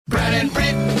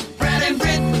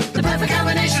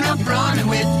of brawn and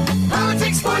wit.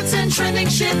 Politics, sports, and trending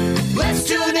shit. Let's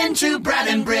tune into Brad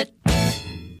and Britt.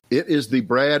 It is the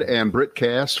Brad and Britt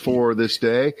cast for this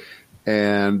day,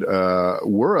 and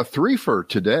we're a threefer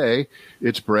today.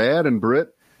 It's Brad and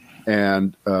Britt,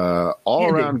 and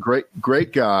all-around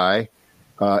great guy,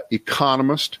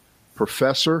 economist,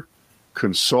 professor,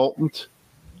 consultant,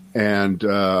 and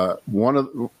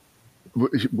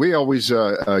we always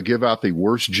give out the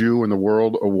worst Jew in the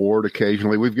world award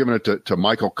occasionally. We've given it to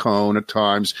Michael Cohen at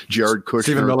times, Jared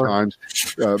Kushner at times.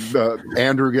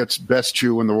 Andrew gets best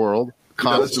Jew in the world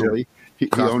constantly. He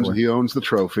owns the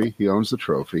trophy. He owns the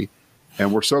trophy.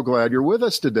 And we're so glad you're with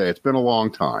us today. It's been a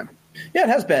long time. Yeah, it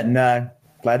has been.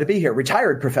 Glad to be here.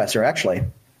 Retired professor, actually.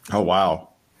 Oh, wow.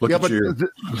 Look at you.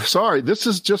 Sorry, this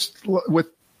is just with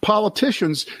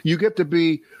politicians, you get to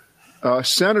be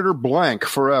Senator blank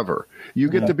forever. You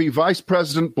get to be Vice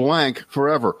President blank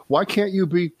forever. Why can't you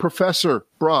be Professor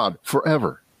Broad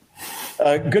forever?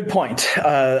 Good point.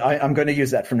 I'm going to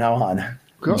use that from now on.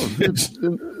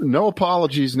 No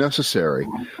apologies necessary.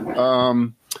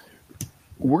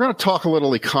 We're going to talk a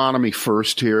little economy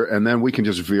first here, and then we can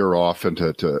just veer off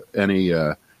into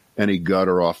any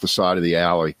gutter off the side of the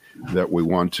alley that we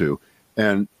want to.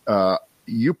 And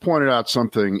you pointed out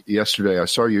something yesterday. I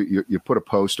saw you put a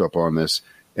post up on this.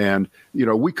 And,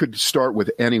 we could start with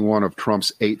any one of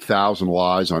Trump's 8,000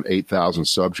 lies on 8,000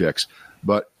 subjects.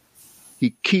 But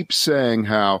he keeps saying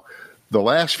how the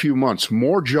last few months,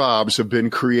 more jobs have been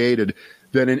created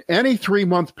than in any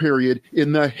 3-month period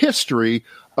in the history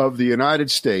of the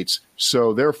United States.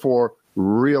 So, therefore,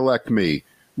 reelect me.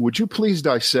 Would you please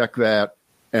dissect that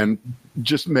and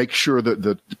just make sure that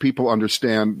the people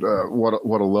understand what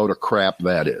a load of crap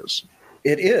that is?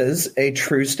 It is a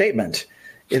true statement.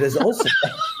 It is also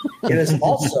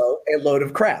a load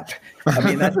of crap. I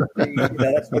mean, that's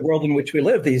the world in which we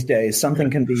live these days. Something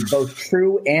can be both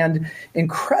true and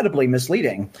incredibly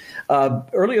misleading.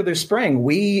 Earlier this spring,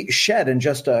 we shed in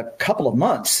just a couple of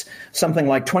months something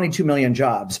like 22 million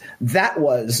jobs. That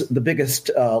was the biggest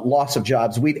loss of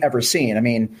jobs we've ever seen. I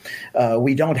mean,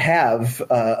 we don't have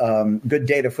good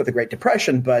data for the Great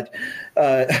Depression, but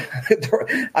I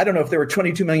don't know if there were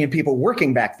 22 million people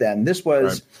working back then.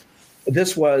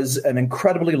 This was an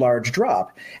incredibly large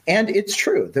drop. And it's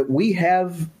true that we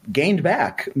have gained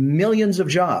back millions of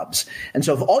jobs. And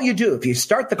so if you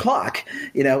start the clock,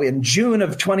 in June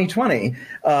of 2020,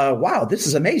 wow, this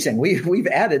is amazing. We've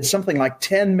added something like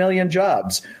 10 million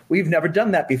jobs. We've never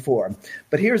done that before.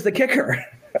 But here's the kicker.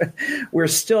 We're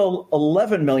still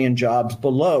 11 million jobs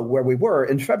below where we were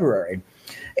in February.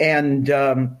 And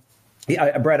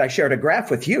Brad, I shared a graph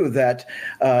with you that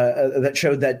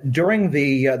showed that during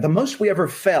the most we ever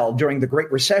fell during the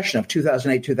Great Recession of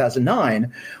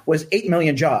 2008-2009 was 8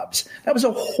 million jobs. That was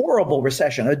a horrible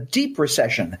recession, a deep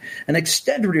recession, an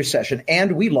extended recession,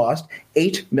 and we lost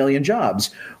 8 million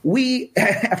jobs. We,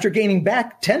 after gaining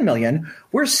back 10 million,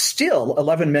 we're still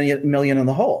 11 million in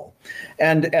the hole.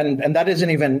 And that doesn't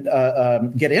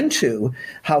even get into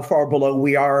how far below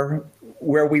we are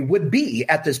where we would be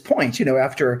at this point,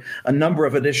 after a number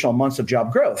of additional months of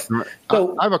job growth.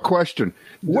 So I have a question.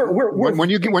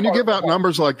 When you give out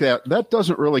numbers like that, that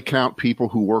doesn't really count people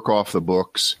who work off the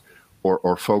books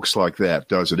or folks like that,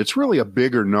 does it? It's really a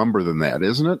bigger number than that,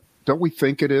 isn't it? Don't we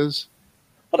think it is?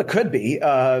 Well, it could be.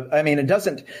 It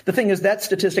doesn't. The thing is, that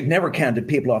statistic never counted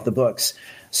people off the books.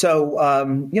 So,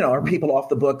 are people off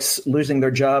the books losing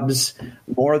their jobs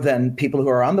more than people who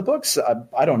are on the books?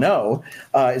 I don't know.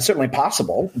 It's certainly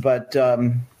possible. But, look,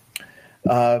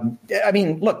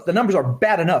 the numbers are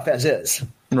bad enough as is.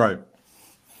 Right.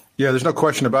 Yeah, there's no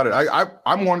question about it.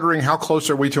 I'm wondering, how close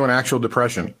are we to an actual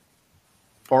depression?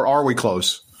 Or are we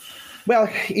close? Well,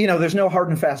 there's no hard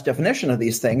and fast definition of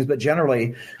these things, but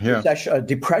generally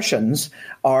depressions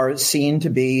are seen to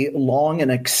be long and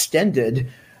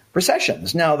extended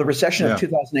recessions. Now, the recession of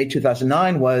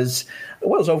 2008-2009 was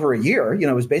over a year.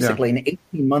 It was basically an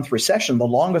 18-month recession, the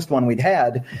longest one we'd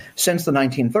had since the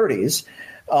 1930s.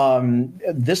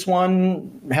 This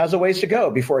one has a ways to go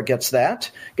before it gets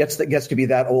to be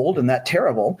that old and that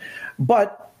terrible.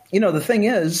 But, the thing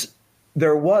is,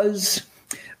 there was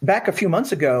back a few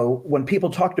months ago when people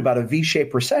talked about a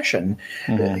V-shaped recession,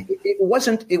 it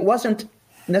wasn't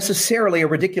necessarily a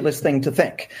ridiculous thing to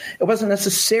think. It wasn't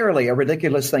necessarily a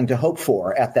ridiculous thing to hope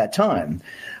for at that time.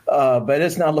 But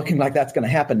it's not looking like that's going to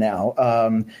happen now.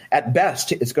 At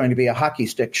best, it's going to be a hockey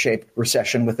stick-shaped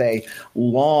recession with a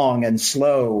long and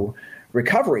slow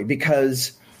recovery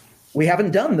because we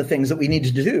haven't done the things that we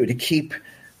needed to do to keep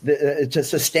to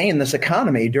sustain this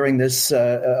economy during this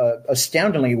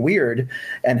astoundingly weird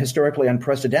and historically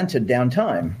unprecedented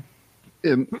downtime.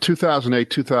 In 2008,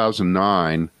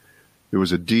 2009, It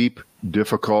was a deep,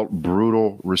 difficult,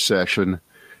 brutal recession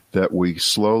that we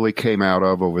slowly came out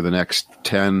of over the next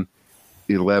 10,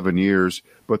 11 years.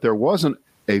 But there wasn't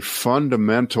a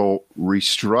fundamental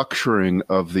restructuring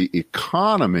of the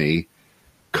economy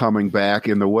coming back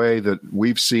in the way that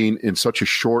we've seen in such a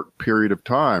short period of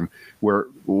time, where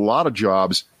a lot of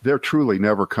jobs, they're truly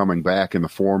never coming back in the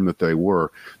form that they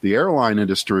were. The airline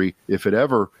industry, if it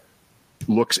ever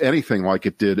looks anything like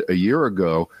it did a year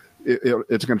ago,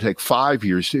 it's going to take 5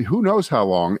 years. Who knows how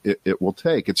long it will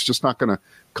take? It's just not going to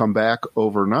come back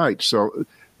overnight. So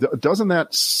doesn't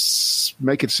that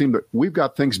make it seem that we've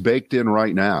got things baked in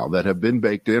right now that have been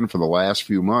baked in for the last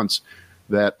few months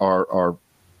that are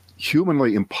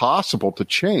humanly impossible to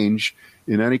change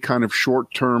in any kind of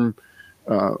short-term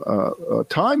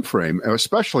time frame,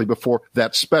 especially before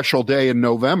that special day in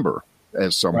November,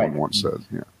 as someone once said.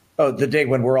 Yeah. Oh, the day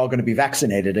when we're all going to be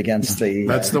vaccinated against the...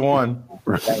 That's the one.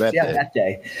 That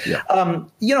day. Yeah.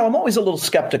 I'm always a little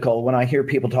skeptical when I hear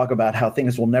people talk about how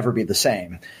things will never be the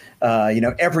same.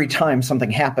 Every time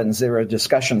something happens, there are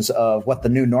discussions of what the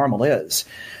new normal is.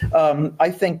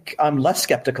 I think I'm less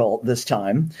skeptical this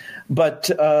time, but,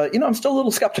 I'm still a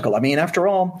little skeptical. I mean, after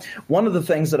all, one of the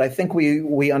things that I think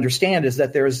we understand is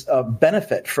that there's a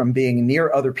benefit from being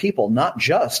near other people, not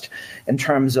just in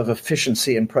terms of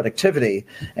efficiency and productivity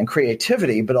and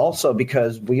creativity, but also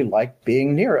because we like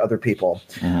being near other people.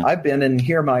 Mm-hmm. I've been in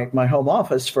here, my home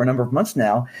office, for a number of months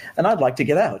now, and I'd like to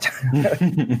get out.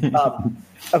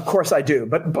 Of course I do,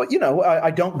 but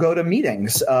I don't go to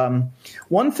meetings.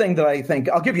 One thing that I think,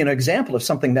 I'll give you an example of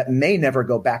something that may never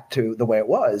go back to the way it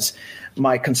was.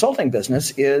 My consulting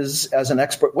business is as an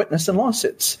expert witness in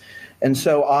lawsuits. And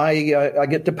so I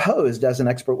get deposed as an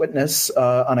expert witness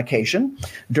on occasion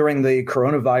during the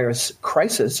coronavirus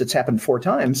crisis. It's happened 4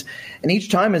 times. And each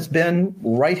time it's been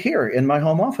right here in my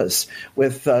home office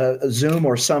with Zoom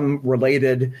or some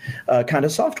related kind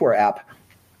of software app.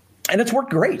 And it's worked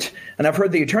great. And I've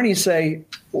heard the attorneys say,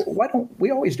 why don't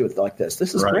we always do it like this?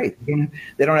 This is great.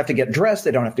 They don't have to get dressed.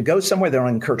 They don't have to go somewhere. They don't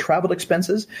incur travel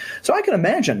expenses. So I can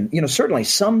imagine, certainly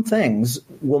some things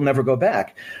will never go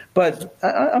back. But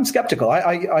I'm skeptical.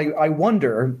 I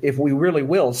wonder if we really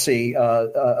will see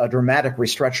a dramatic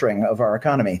restructuring of our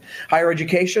economy. Higher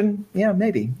education, yeah,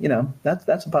 maybe.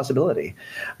 That's a possibility.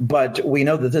 But we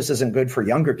know that this isn't good for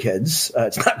younger kids.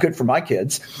 It's not good for my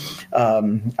kids.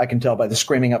 I can tell by the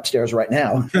screaming upstairs right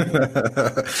now.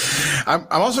 I'm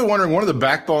also wondering, one of the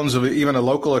backbones of even a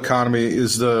local economy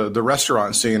is the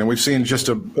restaurant scene. And we've seen just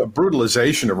a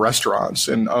brutalization of restaurants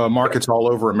in markets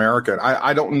all over America.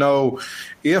 I don't know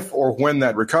if or when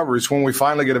that recovers, when we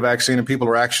finally get a vaccine and people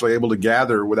are actually able to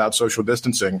gather without social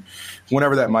distancing,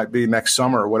 whenever that might be, next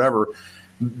summer or whatever.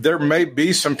 There may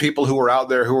be some people who are out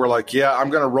there who are like, yeah, I'm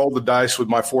going to roll the dice with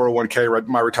my 401k,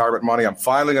 my retirement money. I'm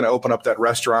finally going to open up that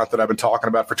restaurant that I've been talking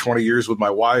about for 20 years with my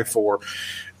wife, or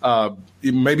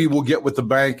maybe we'll get with the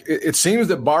bank. It seems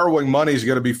that borrowing money is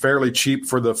going to be fairly cheap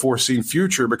for the foreseen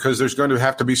future because there's going to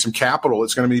have to be some capital.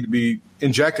 It's going to need to be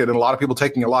injected, and a lot of people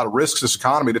taking a lot of risks in this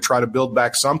economy to try to build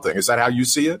back something. Is that how you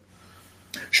see it?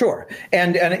 Sure.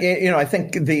 And I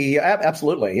think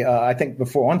absolutely. I think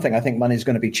for one thing, I think money is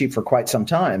going to be cheap for quite some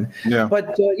time. Yeah.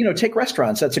 But, take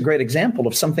restaurants. That's a great example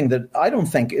of something that I don't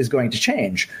think is going to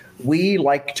change. We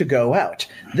like to go out.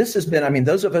 This has been,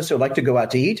 those of us who like to go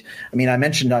out to eat. I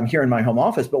mentioned I'm here in my home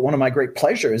office, but one of my great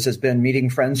pleasures has been meeting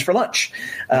friends for lunch.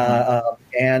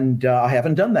 And I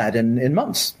haven't done that in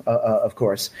months, of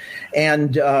course.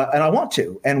 And I want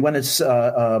to. And when it's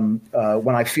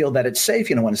when I feel that it's safe,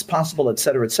 when it's possible, et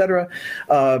cetera,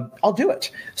 I'll do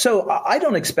it. So I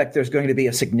don't expect there's going to be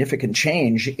a significant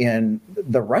change in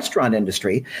the restaurant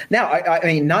industry. Now, I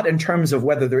mean, not in terms of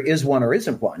whether there is one or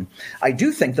isn't one. I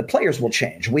do think the players will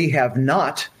change. We have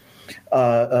not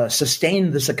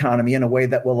sustain this economy in a way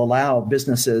that will allow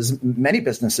many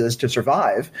businesses to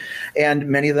survive, and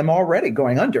many of them are already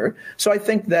going under. So I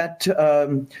think that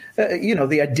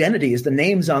the identities, the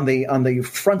names on the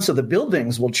fronts of the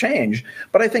buildings will change,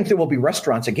 but I think there will be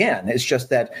restaurants again. It's just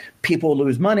that people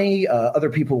lose money, other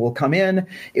people will come in.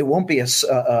 It won't be a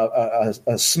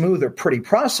smooth or pretty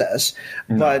process,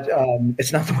 but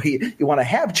it's not the way you want to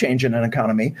have change in an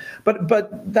economy.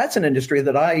 But that's an industry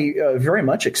that I very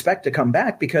much expect to come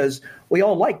back because we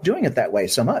all like doing it that way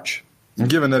so much.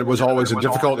 Given that it was always a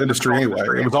difficult industry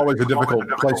anyway, it was always a difficult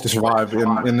place to survive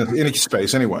in any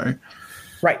space anyway.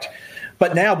 Right.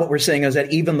 But now what we're seeing is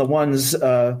that even the ones,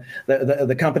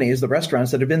 the companies, the restaurants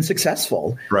that have been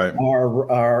successful, right,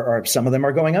 are some of them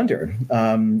are going under.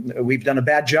 We've done a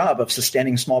bad job of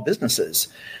sustaining small businesses,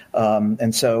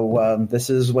 and so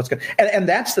this is what's going. And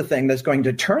that's the thing that's going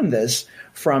to turn this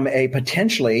from a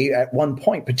potentially, at one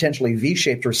point, potentially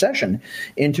V-shaped recession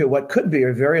into what could be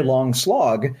a very long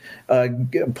slog,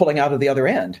 pulling out of the other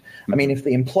end. I mean, if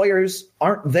the employers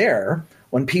aren't there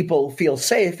when people feel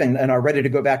safe and are ready to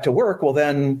go back to work, well,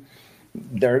 then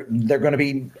they're going to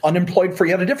be unemployed for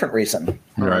yet a different reason.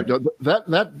 Right.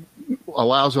 That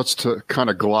allows us to kind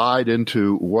of glide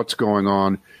into what's going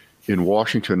on in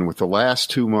Washington with the last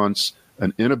 2 months,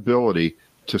 an inability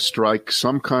to strike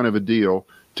some kind of a deal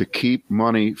to keep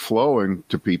money flowing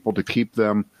to people, to keep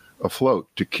them afloat,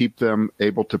 to keep them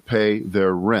able to pay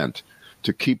their rent,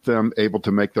 to keep them able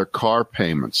to make their car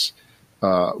payments,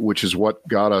 which is what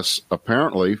got us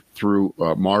apparently through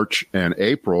March and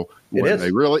April when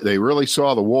they really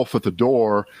saw the wolf at the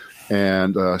door,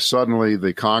 and suddenly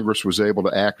the Congress was able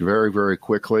to act very, very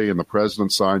quickly, and the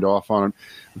president signed off on it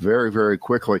very, very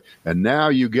quickly. And now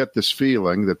you get this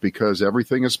feeling that because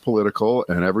everything is political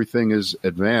and everything is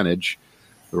advantage,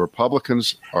 the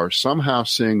Republicans are somehow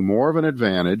seeing more of an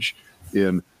advantage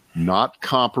in not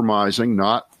compromising,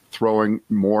 not throwing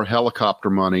more helicopter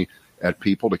money at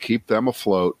people to keep them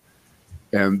afloat,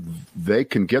 and they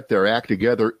can get their act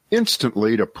together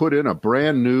instantly to put in a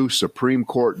brand new Supreme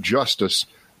Court justice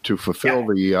to fulfill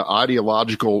the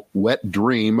ideological wet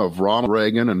dream of Ronald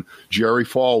Reagan and Jerry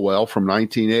Falwell from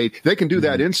 1980. They can do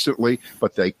that instantly,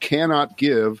 but they cannot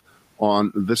give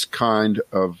on this kind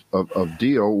of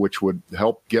deal, which would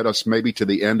help get us maybe to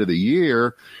the end of the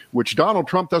year, which Donald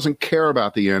Trump doesn't care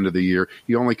about the end of the year.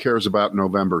 He only cares about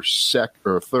November 2nd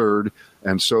or 3rd,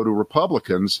 and so do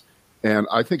Republicans. And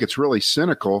I think it's really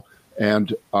cynical,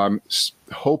 and I'm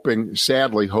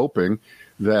sadly hoping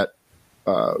that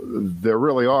there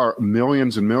really are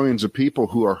millions and millions of people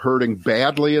who are hurting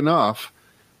badly enough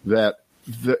that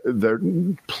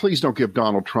please don't give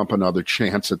Donald Trump another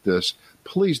chance at this.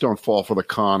 Please don't fall for the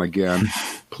con again.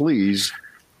 Please.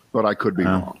 But I could be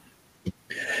wrong.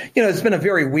 You know, it's been a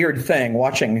very weird thing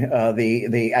watching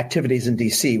the activities in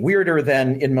D.C., weirder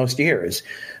than in most years,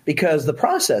 because the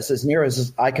process, as near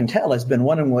as I can tell, has been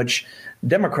one in which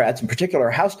Democrats, in particular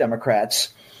House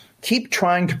Democrats, keep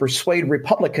trying to persuade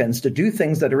Republicans to do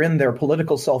things that are in their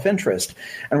political self-interest,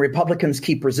 and Republicans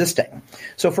keep resisting.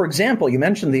 So, for example, you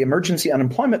mentioned the emergency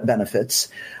unemployment benefits.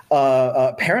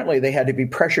 Apparently, they had to be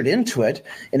pressured into it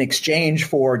in exchange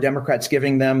for Democrats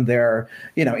giving them their,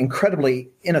 incredibly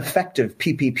ineffective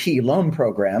PPP loan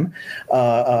program,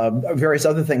 various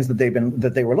other things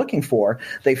that they were looking for.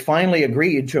 They finally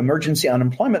agreed to emergency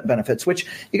unemployment benefits, which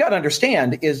you got to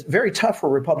understand is very tough for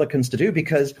Republicans to do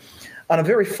because, on a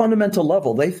very fundamental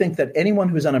level, they think that anyone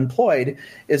who's unemployed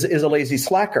is a lazy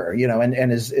slacker,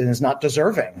 and is not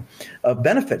deserving of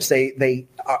benefits. They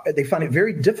find it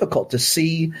very difficult to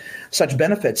see such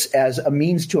benefits as a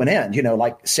means to an end,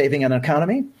 like saving an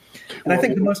economy. And I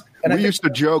think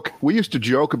we used to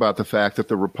joke about the fact that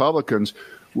the Republicans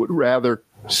would rather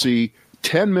see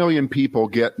 10 million people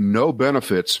get no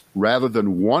benefits rather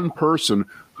than one person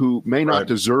who may not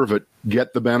deserve it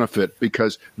get the benefit,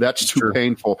 because that's too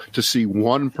painful to see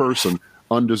one person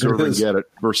undeserving get it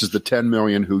versus the 10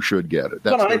 million who should get it.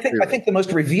 That's I think the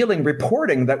most revealing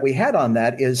reporting that we had on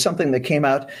that is something that came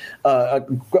out a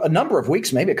number of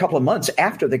weeks, maybe a couple of months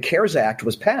after the CARES Act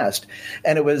was passed.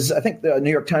 And it was, I think, the New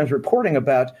York Times reporting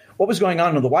about what was going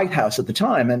on in the White House at the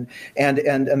time. And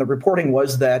the reporting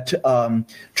was that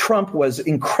Trump was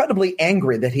incredibly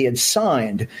angry that he had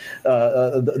signed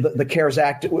the CARES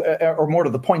Act, or more to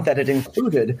the point that it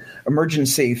included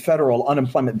emergency federal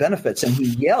unemployment benefits. And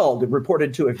he reported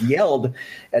to have yelled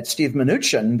at Steve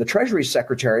Mnuchin, the Treasury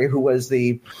Secretary, who was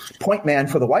the point man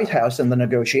for the White House in the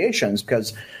negotiations,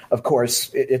 because, of course,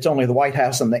 it's only the White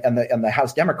House and the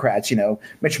House Democrats.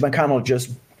 Mitch McConnell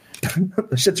just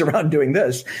sits around doing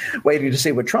this, waiting to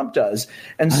see what Trump does.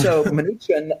 And so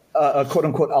Mnuchin, quote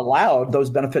unquote, allowed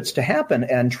those benefits to happen.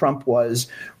 And Trump was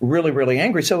really, really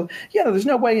angry. So, there's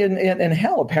no way in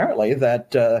hell, apparently,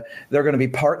 that they're going to be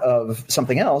part of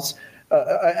something else.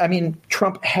 I mean,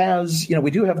 Trump has,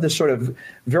 we do have this sort of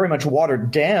very much watered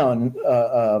down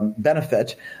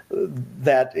benefit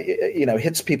that,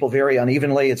 hits people very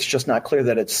unevenly. It's just not clear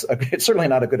that it's certainly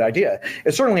not a good idea.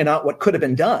 It's certainly not what could have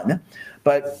been done,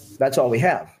 but that's all we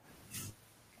have.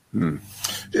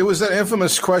 It was that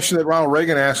infamous question that Ronald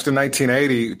Reagan asked in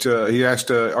 1980. He asked,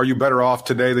 are you better off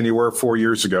today than you were 4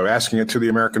 years ago? Asking it to the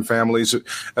American families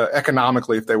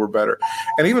economically, if they were better.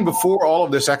 And even before all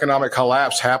of this economic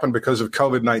collapse happened because of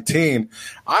COVID-19,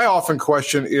 I often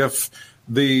question if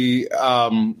the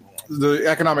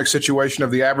economic situation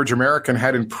of the average American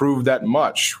had improved that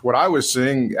much. What I was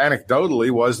seeing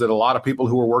anecdotally was that a lot of people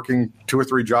who were working 2 or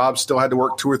 3 jobs still had to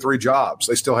work 2 or 3 jobs.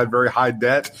 They still had very high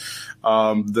debt.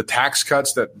 The tax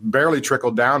cuts that barely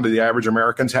trickled down to the average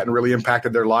Americans hadn't really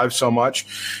impacted their lives so much.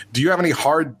 Do you have any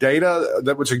hard data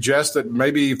that would suggest that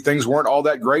maybe things weren't all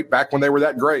that great back when they were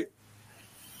that great?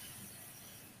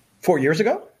 4 years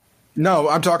ago? No,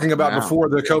 I'm talking about before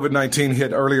the COVID-19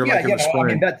 hit earlier, in the spring. I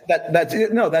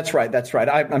mean, that's right. That's right.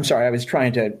 I'm sorry. I was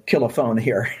trying to kill a phone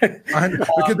here.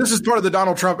 Because this is part of the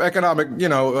Donald Trump economic,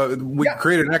 we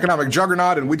created an economic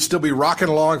juggernaut and we'd still be rocking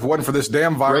along if it wasn't for this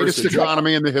damn virus. Greatest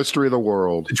economy in the history of the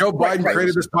world. Joe Biden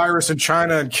created this virus in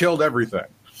China and killed everything.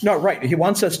 No, right. He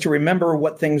wants us to remember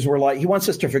what things were like. He wants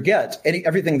us to forget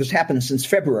everything that's happened since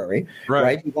February,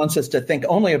 right? He wants us to think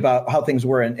only about how things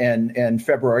were in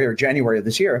February or January of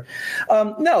this year.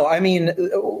 No, I mean,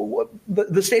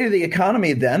 the state of the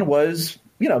economy then was,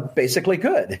 basically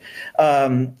good.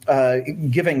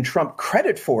 Giving Trump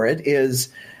credit for it is,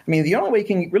 the only way you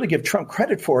can really give Trump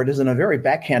credit for it is in a very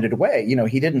backhanded way.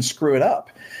 He didn't screw it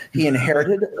up. He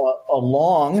inherited a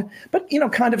long, but,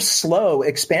 kind of slow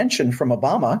expansion from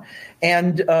Obama.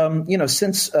 And,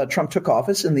 since Trump took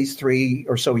office in these 3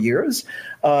 or so years,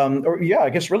 I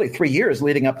guess really 3 years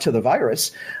leading up to the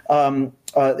virus, in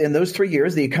those 3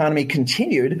 years, the economy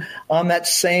continued on that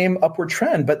same upward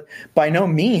trend. But by no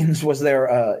means was there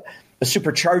a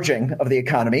supercharging of the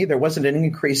economy. There wasn't an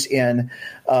increase in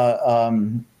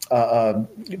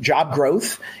job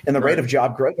growth, in the rate of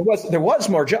job growth. There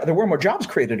were more jobs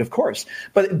created, of course,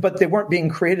 but they weren't being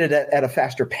created at a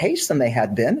faster pace than they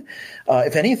had been.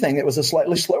 If anything, it was a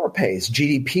slightly slower pace.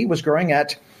 GDP was growing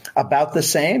at about the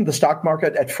same. The stock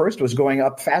market at first was going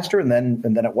up faster, and then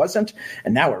it wasn't,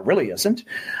 and now it really isn't.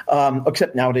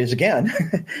 Except now it is again.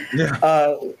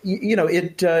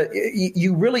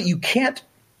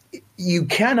 You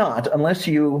cannot, unless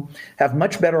you have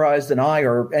much better eyes than I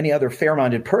or any other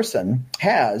fair-minded person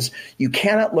has, you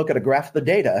cannot look at a graph of the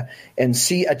data and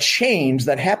see a change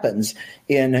that happens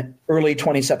in early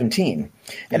 2017.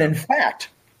 And in fact,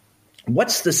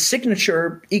 what's the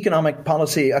signature economic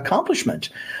policy accomplishment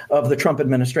of the Trump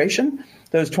administration?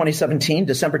 Those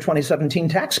December 2017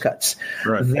 tax cuts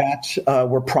that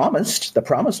were promised. The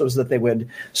promise was that they would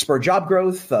spur job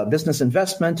growth, business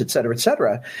investment, et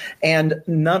cetera, and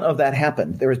none of that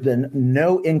happened. There has been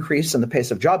no increase in the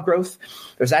pace of job growth.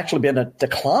 There's actually been a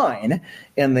decline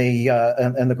in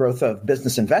the growth of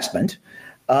business investment.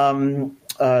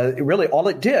 Really, all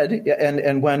it did,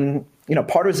 and when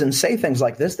partisans say things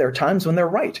like this, there are times when they're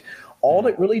right. All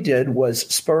it really did was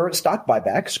spur stock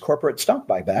buybacks, corporate stock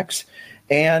buybacks,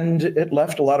 and it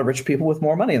left a lot of rich people with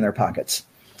more money in their pockets.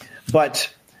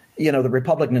 But, the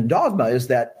Republican dogma is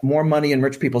that more money in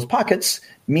rich people's pockets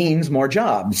means more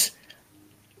jobs.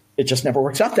 It just never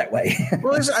works out that way.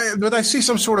 But I see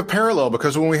some sort of parallel,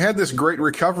 because when we had this great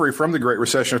recovery from the Great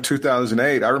Recession of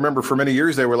 2008, I remember for many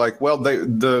years they were like, well,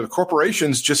 the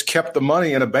corporations just kept the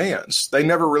money in abeyance. They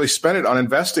never really spent it on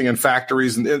investing in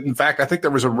factories. And in fact, I think there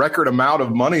was a record amount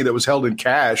of money that was held in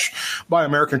cash by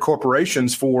American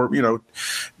corporations for,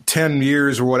 10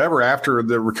 years or whatever after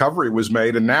the recovery was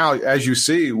made. And now, as you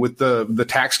see, with the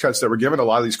tax cuts that were given to a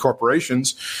lot of these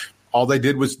corporations, all they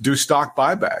did was do stock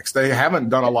buybacks. They haven't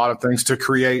done a lot of things to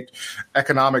create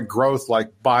economic growth, like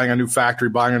buying a new factory,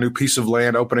 buying a new piece of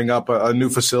land, opening up a new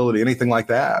facility, anything like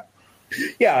that.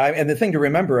 Yeah, and the thing to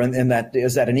remember in that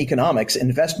is that in economics,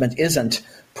 investment isn't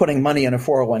putting money in a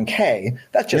 401k.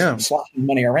 That's just sloshing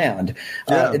money around.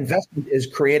 Investment is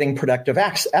creating productive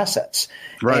assets.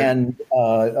 Right. And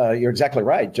you're exactly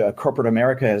right. Corporate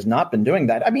America has not been doing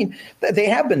that. I mean, they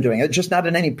have been doing it, just not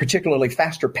in any particularly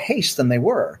faster pace than they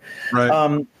were. Right.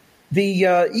 One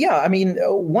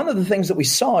of the things that we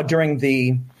saw during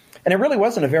and it really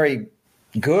wasn't a very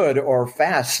good or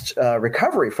fast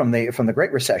recovery from the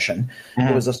Great Recession. Mm-hmm.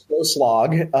 It was a slow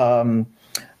slog.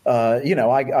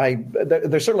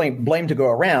 There's certainly blame to go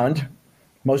around,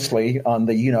 mostly on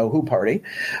the who party,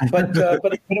 but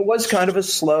it was kind of a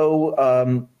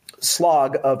slow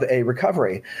slog of a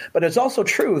recovery. But it's also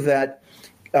true that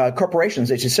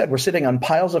corporations, as you said, were sitting on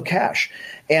piles of cash,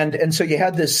 and so you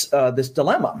had this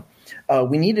dilemma.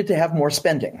 We needed to have more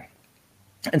spending,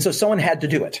 and so someone had to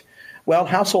do it. Well,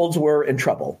 households were in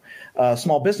trouble.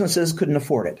 Small businesses couldn't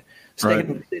afford it. State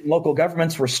and local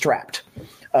governments were strapped.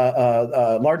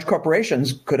 Large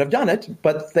corporations could have done it,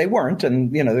 but they weren't.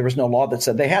 And, there was no law that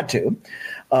said they had to,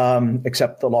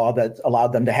 except the law that allowed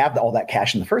them to have all that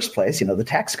cash in the first place, the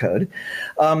tax code.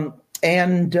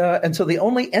 And so the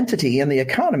only entity in the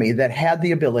economy that had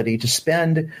the ability to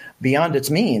spend beyond its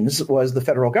means was the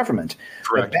federal government.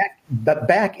 Correct. But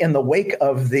back in the wake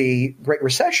of the Great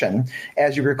Recession,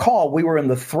 as you recall, we were in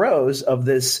the throes of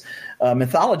this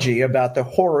mythology about the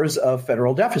horrors of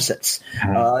federal deficits.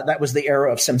 That was the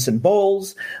era of Simpson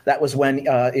Bowles. That was when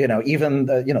even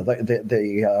the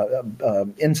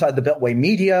inside the Beltway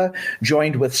media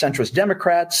joined with centrist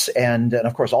Democrats and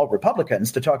of course all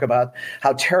Republicans to talk about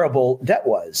how terrible debt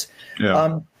was.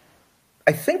 Yeah.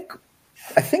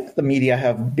 I think the media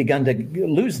have begun to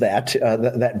lose that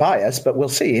bias, but we'll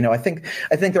see. I think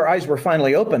their eyes were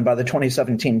finally opened by the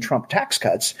 2017 Trump tax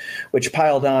cuts, which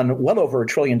piled on well over $1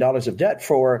 trillion of debt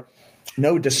for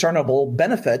no discernible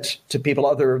benefit to people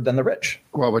other than the rich.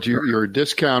 Well, but you're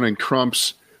discounting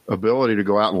Trump's ability to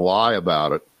go out and lie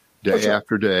about it day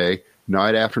after day,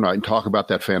 night after night, and talk about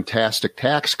that fantastic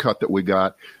tax cut that we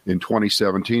got in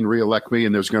 2017. Reelect me,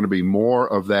 and there's going to be more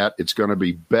of that. It's going to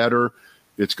be better.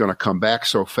 It's going to come back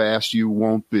so fast you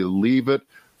won't believe it.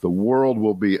 The world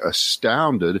will be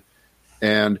astounded.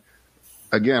 And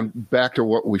again, back to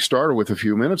what we started with a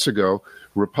few minutes ago,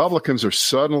 Republicans are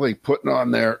suddenly putting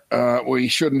on their we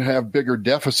shouldn't have bigger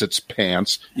deficits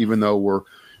pants, even though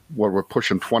we're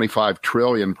pushing 25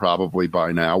 trillion probably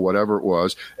by now, whatever it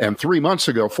was. And 4 months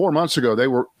ago, they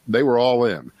were all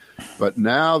in. But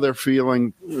now they're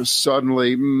feeling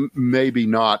suddenly maybe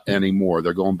not anymore.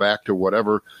 They're going back to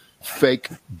whatever fake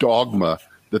dogma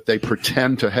that they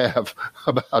pretend to have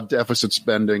about deficit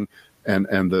spending and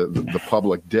the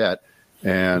public debt.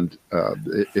 And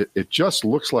it just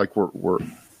looks like we're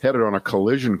headed on a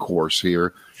collision course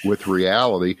here with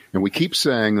reality. And we keep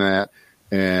saying that,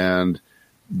 and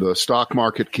the stock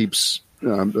market keeps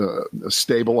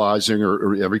stabilizing,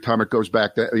 or every time it goes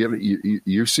back,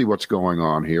 you see what's going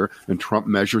on here. And Trump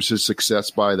measures his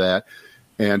success by that.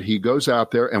 And he goes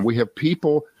out there, and we have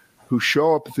people who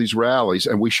show up at these rallies,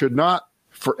 and we should not,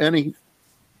 for anything,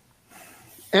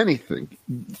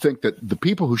 think that the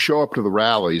people who show up to the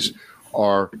rallies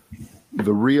are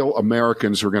the real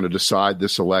Americans who are going to decide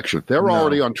this election. They're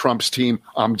already on Trump's team.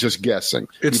 I'm just guessing.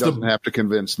 He doesn't have to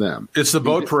convince them. It's the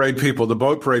boat parade people. The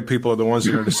boat parade people are the ones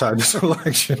who are going to decide this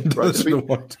election. Those are the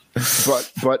ones.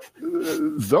 But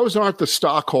those aren't the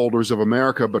stockholders of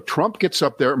America. But Trump gets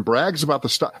up there and brags about the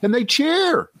stock, and they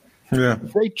cheer. Yeah,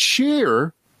 they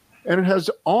cheer. And it has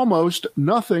almost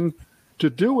nothing to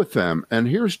do with them. And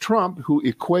here's Trump, who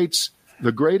equates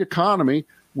the great economy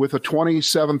with a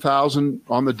 27,000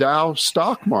 on the Dow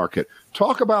stock market.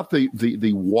 Talk about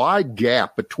the wide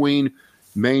gap between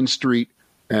Main Street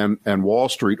and Wall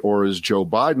Street, or as Joe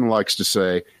Biden likes to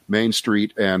say, Main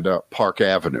Street and Park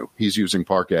Avenue. He's using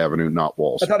Park Avenue, not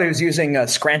Wall Street. I thought he was using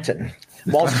Scranton.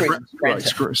 Wall Street,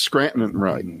 Scranton. Right, Scranton,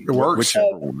 right. It works.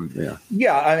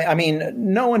 Yeah, I mean,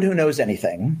 no one who knows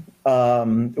anything,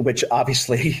 which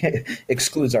obviously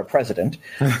excludes our president,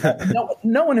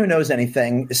 no one who knows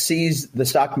anything sees the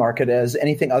stock market as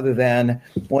anything other than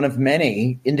one of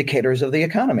many indicators of the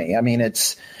economy. I mean,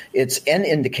 it's an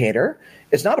indicator.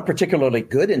 It's not a particularly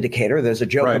good indicator. There's a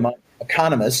joke among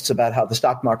economists about how the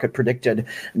stock market predicted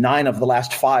 9 of the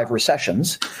last 5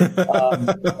 recessions.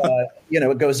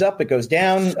 It goes up, it goes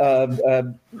down.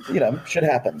 Shit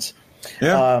happens.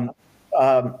 Yeah.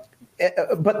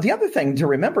 But the other thing to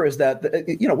remember is that,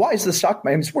 why is the stock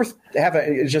market? It's worth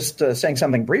saying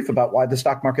something brief about why the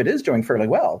stock market is doing fairly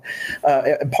well.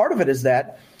 Part of it is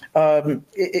that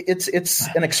it's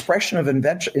an expression of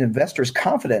investors'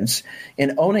 confidence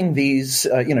in owning these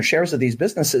shares of these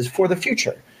businesses for the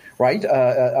future. Right.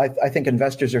 I think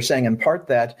investors are saying in part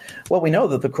that, well, we know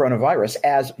that the coronavirus,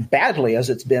 as badly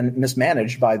as it's been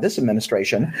mismanaged by this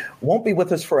administration, won't be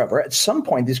with us forever. At some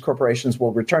point, these corporations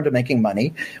will return to making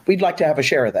money. We'd like to have a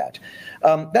share of that.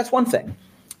 That's one thing.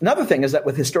 Another thing is that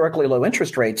with historically low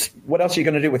interest rates, what else are you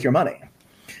going to do with your money?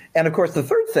 And of course, the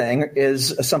third thing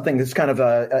is something that's kind of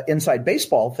an inside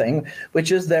baseball thing,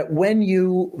 which is that when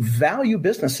you value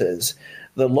businesses,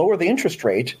 the lower the interest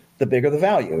rate, the bigger the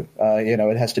value.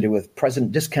 It has to do with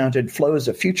present discounted flows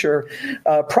of future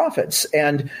profits,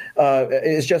 and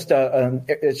it's just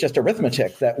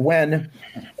arithmetic that when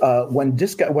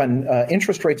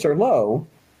interest rates are low,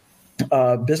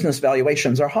 business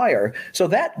valuations are higher. So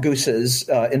that gooses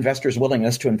investors'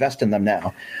 willingness to invest in them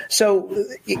now. So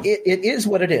it is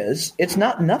what it is. It's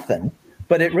not nothing,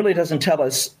 but it really doesn't tell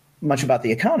us much about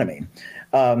the economy.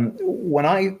 When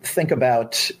I think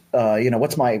about,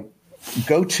 what's my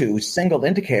go-to single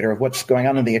indicator of what's going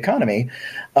on in the economy,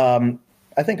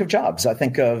 I think of jobs. I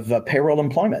think of payroll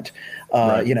employment.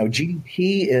 Right.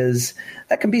 GDP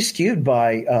that can be skewed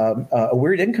by a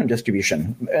weird income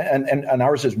distribution, and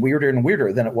ours is weirder and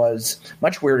weirder than it was,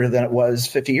 much weirder than it was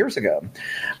 50 years ago.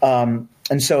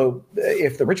 And so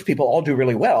if the rich people all do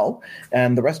really well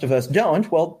and the rest of us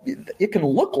don't, well, it can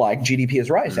look like GDP is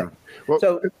rising. Well,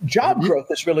 so job growth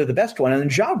is really the best one, and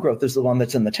job growth is the one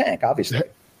that's in the tank, obviously.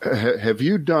 Have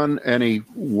you done any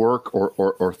work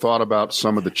or thought about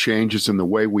some of the changes in the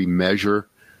way we measure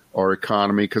our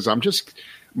economy? Because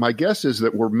my guess is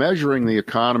that we're measuring the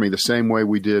economy the same way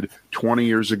we did 20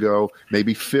 years ago,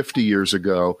 maybe 50 years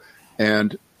ago.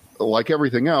 And like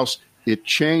everything else, it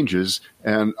changes.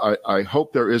 And I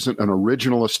hope there isn't an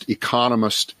originalist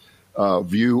economist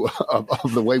view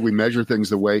of the way we measure things,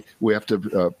 the way we have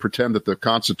to pretend that the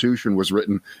Constitution was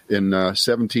written in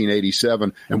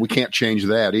 1787, and we can't change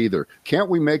that either. Can't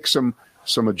we make some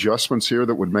adjustments here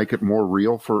that would make it more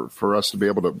real for us to be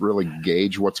able to really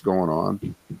gauge what's going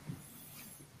on?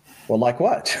 Well, like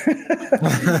what?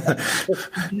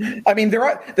 I mean,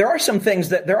 there are some things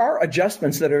there are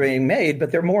adjustments that are being made,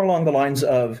 but they're more along the lines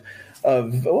of,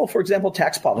 for example,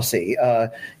 tax policy.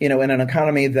 In an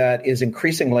economy that is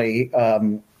increasingly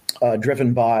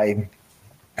driven by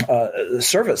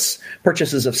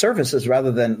purchases of services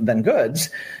rather than goods.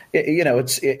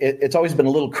 It's always been a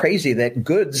little crazy that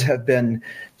goods have been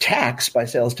taxed by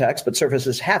sales tax, but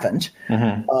services haven't.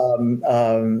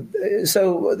 Mm-hmm.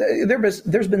 So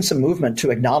there's been some movement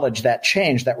to acknowledge that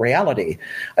change, that reality.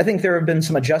 I think there have been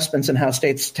some adjustments in how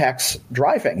states tax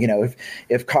driving.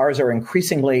 If cars are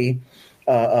increasingly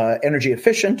energy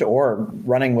efficient or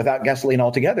running without gasoline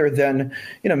altogether, then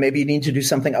maybe you need to do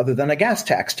something other than a gas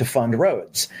tax to fund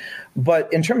roads.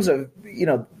 But in terms of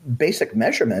basic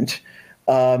measurement,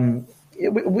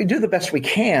 we do the best we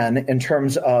can in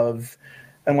terms of,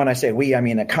 and when I say we, I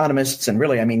mean economists, and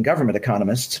really I mean government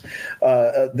economists.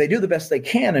 They do the best they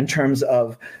can in terms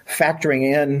of factoring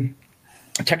in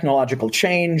technological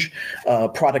change,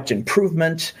 product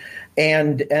improvement,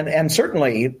 and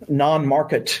certainly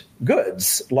non-market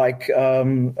goods like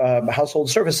household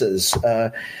services.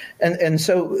 And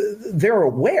so they're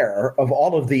aware of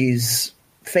all of these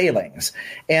failings.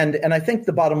 And I think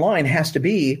the bottom line has to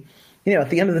be, at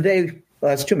the end of the day,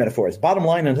 that's two metaphors. Bottom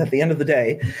line is at the end of the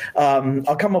day,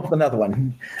 I'll come up with another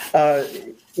one.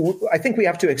 I think we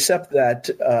have to accept that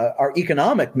our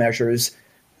economic measures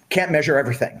can't measure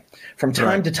everything. From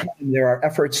time to time, there are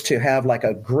efforts to have like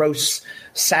a gross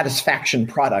satisfaction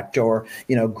product or,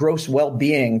 gross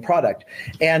well-being product.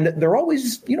 And they're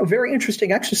always, very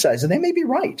interesting exercises. And they may be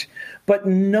right. But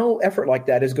no effort like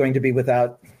that is going to be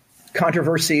without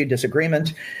controversy,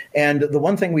 disagreement. And the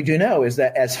one thing we do know is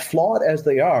that as flawed as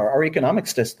they are, our economic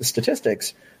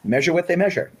statistics measure what they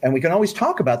measure. And we can always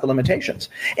talk about the limitations.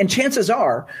 And chances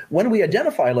are, when we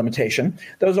identify a limitation,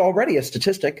 there's already a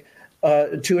statistic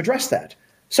to address that.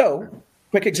 So,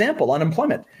 quick example,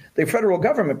 unemployment. The federal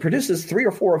government produces 3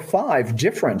 or 4 or 5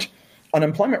 different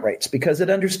unemployment rates because it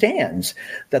understands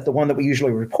that the one that we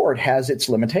usually report has its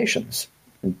limitations.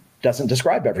 It doesn't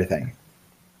describe everything.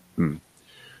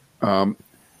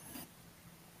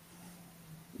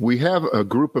 We have a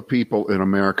group of people in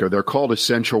America. They're called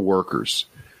essential workers.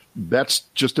 That's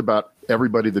just about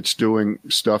everybody that's doing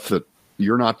stuff that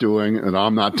you're not doing and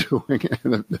I'm not doing.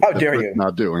 How dare you?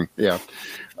 Not doing. Yeah.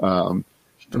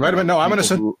 Wait a minute. No, I'm an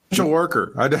essential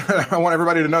worker. I want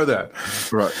everybody to know that.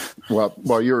 Right.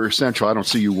 Well, you're essential. I don't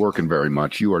see you working very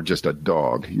much. You are just a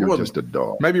dog. You're just a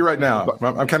dog. Maybe right now. But,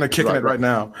 I'm kind of kicking it right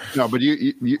now. No, but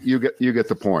you get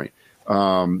the point.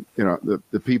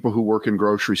 The people who work in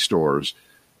grocery stores,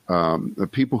 the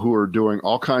people who are doing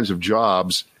all kinds of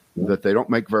jobs that they don't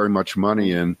make very much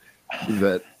money in,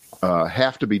 that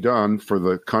have to be done for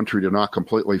the country to not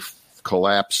completely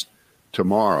collapse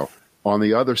tomorrow. On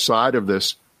the other side of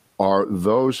this, are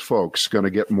those folks going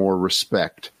to get more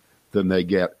respect than they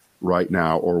get right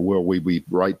now, or will we be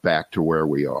right back to where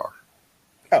we are?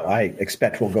 Oh, I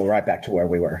expect we'll go right back to where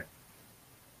we were.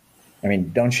 I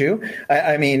mean, don't you?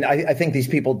 I think these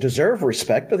people deserve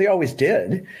respect, but they always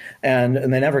did, and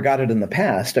they never got it in the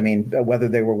past. I mean, whether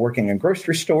they were working in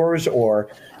grocery stores or,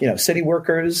 city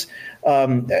workers,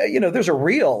 there's a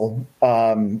real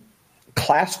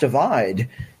class divide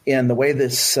in the way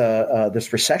this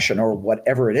recession, or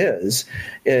whatever it is,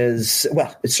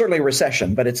 well, it's certainly a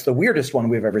recession, but it's the weirdest one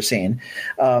we've ever seen.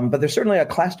 But there's certainly a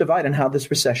class divide in how this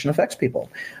recession affects people.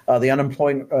 The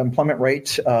unemployment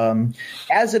rate,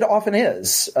 as it often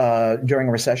is during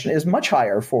a recession, is much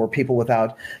higher for people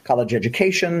without college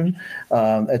education.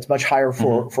 It's much higher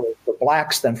for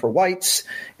blacks than for whites.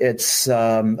 It's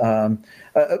the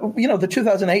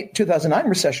 2008-2009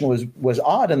 recession was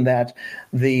odd in that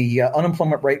the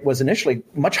unemployment rate was initially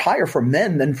much higher for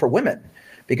men than for women,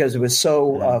 because it was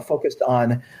so focused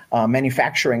on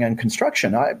manufacturing and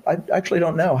construction. I actually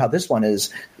don't know how this one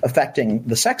is affecting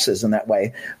the sexes in that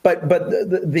way. But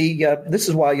this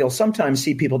is why you'll sometimes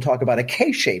see people talk about a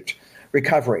K-shaped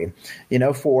recovery,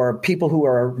 for people who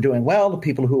are doing well, the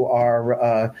people who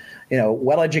are,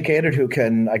 well-educated, who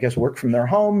can, I guess, work from their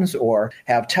homes or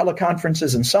have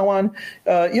teleconferences and so on.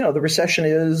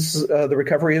 The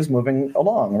recovery is moving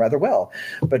along rather well.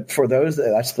 But for those,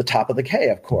 that's the top of the K,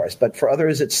 of course. But for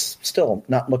others, it's still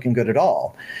not looking good at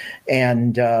all.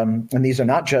 And these are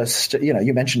not just,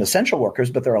 you mentioned essential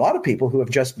workers, but there are a lot of people who have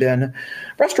just been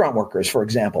restaurant workers, for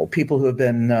example, people who have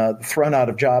been thrown out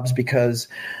of jobs because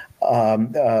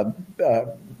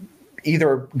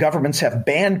either governments have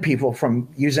banned people from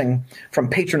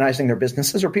patronizing their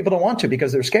businesses, or people don't want to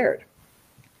because they're scared.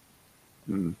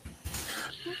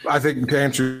 I think to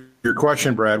answer your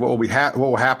question, Brad, what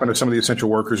will happen to some of the essential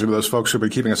workers, or those folks who have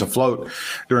been keeping us afloat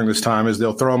during this time, is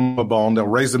they'll throw them a bone. They'll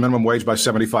raise the minimum wage by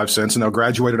 75 cents, and they'll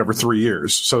graduate it over 3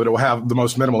 years, so that it will have the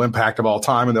most minimal impact of all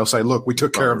time. And they'll say, "Look, we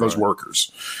took care of those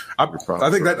workers." I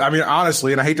think that,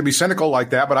 honestly, and I hate to be cynical like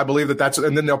that, but I believe that's,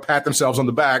 and then they'll pat themselves on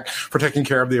the back for taking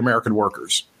care of the American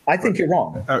workers. I think you're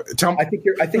wrong. I think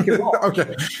you're wrong.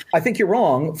 Okay. I think you're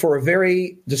wrong for a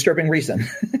very disturbing reason.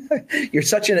 You're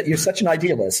such an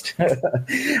idealist.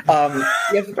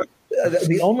 The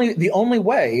only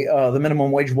way the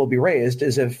minimum wage will be raised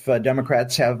is if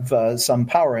Democrats have some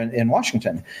power in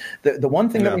Washington. The one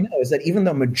thing that we know is that even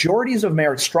though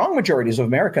strong majorities of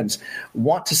Americans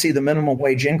want to see the minimum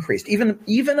wage increased, even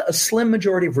a slim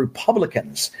majority of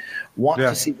Republicans want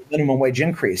to see the minimum wage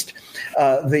increased.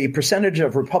 The percentage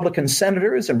of Republican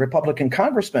senators and Republican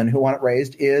congressmen who want it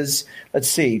raised is, let's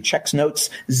see, checks notes,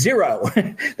 0.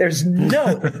 There's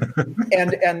no,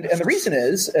 and the reason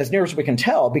is, as near as we can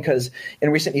tell, because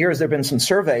in recent years there have been some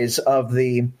surveys of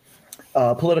the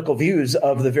political views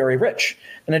of the very rich,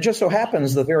 and it just so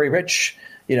happens the very rich,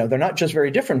 they're not just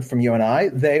very different from you and I,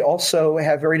 they also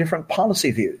have very different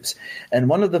policy views. And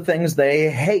one of the things they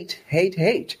hate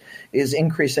is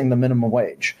increasing the minimum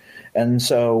wage. And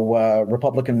so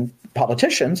Republican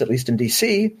politicians, at least in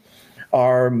D.C.,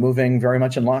 are moving very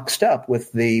much in lockstep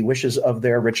with the wishes of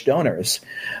their rich donors.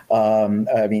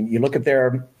 You look at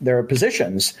their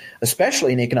positions,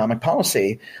 especially in economic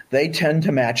policy, they tend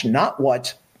to match not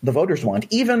what the voters want,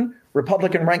 even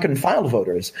Republican rank and file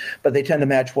voters, but they tend to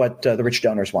match what the rich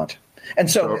donors want.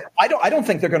 And so I don't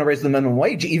think they're going to raise the minimum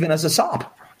wage even as a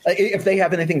sop, if they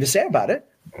have anything to say about it.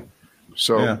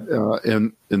 So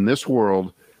in this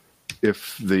world,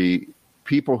 if the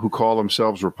people who call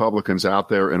themselves Republicans out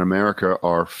there in America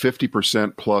are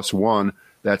 50% plus 1,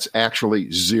 that's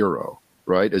actually 0.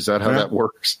 Right? Is that how that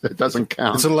works? It doesn't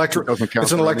count. It's an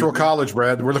electoral college,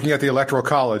 Brad. We're looking at the electoral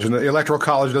college, and the electoral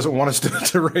college doesn't want us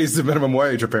to raise the minimum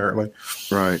wage, apparently.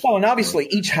 Right. Oh, and obviously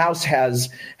each house has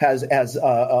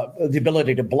the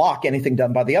ability to block anything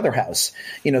done by the other house.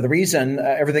 The reason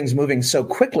everything's moving so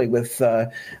quickly with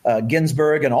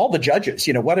Ginsburg and all the judges.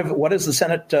 What has the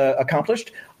Senate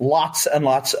accomplished? Lots and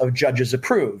lots of judges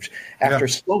approved after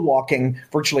slow walking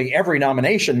virtually every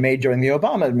nomination made during the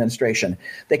Obama administration.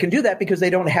 They can do that because they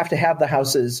don't have to have the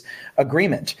House's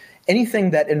agreement.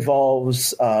 Anything that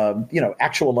involves,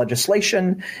 actual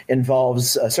legislation,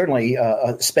 involves certainly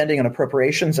spending and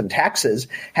appropriations and taxes,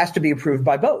 has to be approved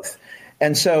by both.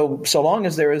 And so long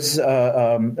as there is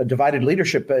a divided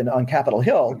leadership on Capitol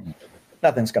Hill,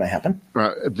 nothing's going to happen.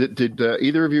 Right. Did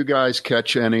either of you guys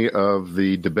catch any of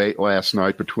the debate last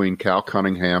night between Cal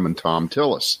Cunningham and Thom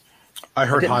Tillis? I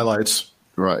heard highlights.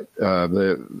 Right.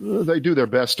 They do their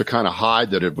best to kind of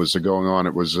hide that it was going on.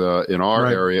 It was in our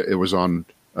area. It was on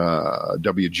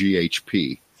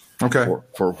WGHP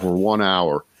for 1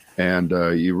 hour. And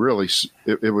it was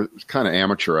kind of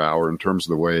amateur hour in terms of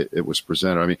the way it was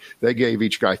presented. I mean, they gave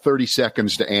each guy 30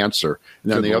 seconds to answer,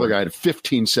 and then the other guy had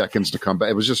 15 seconds to come back.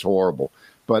 It was just horrible.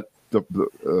 But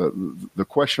the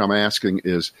question I'm asking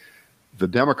is, the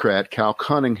Democrat, Cal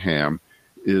Cunningham,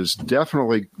 is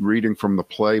definitely reading from the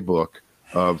playbook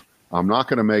of, I'm not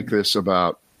going to make this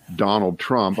about Donald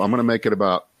Trump. I'm going to make it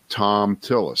about Thom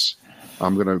Tillis.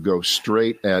 I'm going to go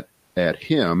straight at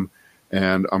him.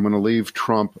 and I'm going to leave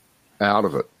Trump out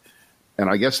of it. And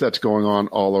I guess that's going on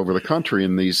all over the country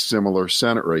in these similar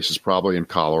Senate races, probably in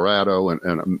Colorado,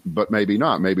 but maybe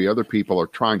not. Maybe other people are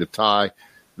trying to tie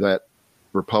that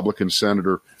Republican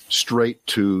senator straight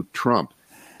to Trump.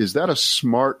 Is that a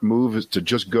smart move, is to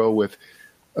just go with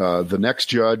the next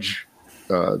judge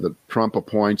that Trump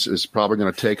appoints is probably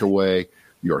going to take away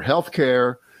your health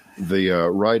care, the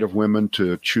right of women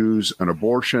to choose an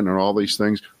abortion and all these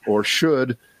things? Or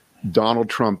should Donald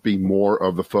Trump be more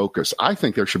of the focus? I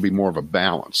think there should be more of a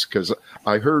balance, because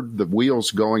I heard the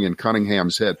wheels going in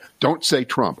Cunningham's head. Don't say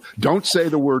Trump. Don't say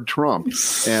the word Trump.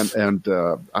 And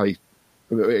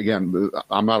again,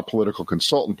 I'm not a political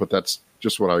consultant, but that's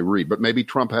just what I read. But maybe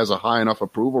Trump has a high enough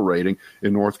approval rating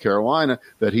in North Carolina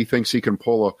that he thinks he can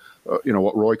pull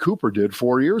what Roy Cooper did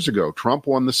 4 years ago. Trump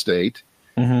won the state.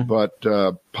 Mm-hmm. But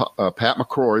Pat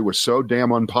McCrory was so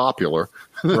damn unpopular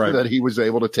that he was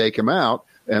able to take him out.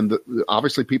 And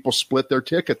obviously people split their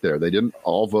ticket there. They didn't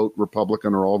all vote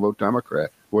Republican or all vote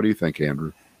Democrat. What do you think,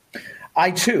 Andrew?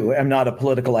 I, too, am not a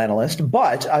political analyst,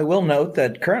 but I will note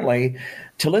that currently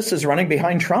Tillis is running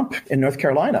behind Trump in North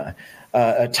Carolina.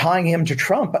 Tying him to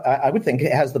Trump, I would think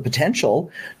it has the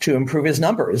potential to improve his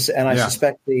numbers. And I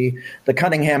suspect the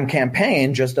Cunningham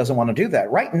campaign just doesn't want to do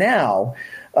that. Right now,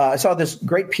 I saw this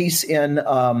great piece in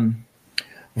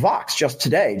Vox just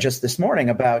this morning,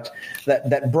 about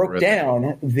that broke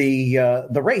down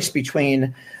the race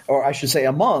between, or I should say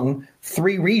among,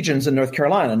 three regions in North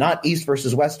Carolina, not east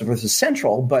versus west versus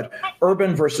central, but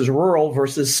urban versus rural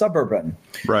versus suburban.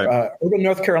 Right. Urban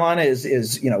North Carolina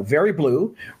is very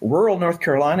blue. Rural North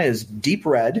Carolina is deep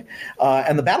red.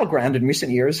 And the battleground in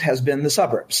recent years has been the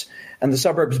suburbs. And the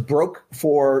suburbs broke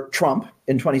for Trump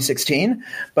in 2016,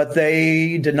 but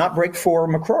they did not break for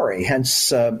McCrory, hence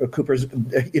Cooper's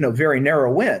very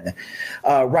narrow win.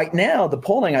 Right now, the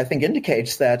polling, I think,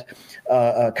 indicates that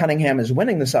Cunningham is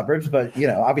winning the suburbs, but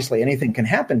obviously anything can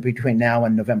happen between now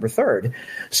and November 3rd.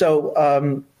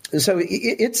 So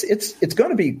it's going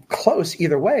to be close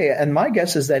either way. And my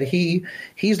guess is that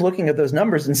he's looking at those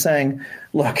numbers and saying,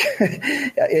 look,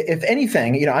 if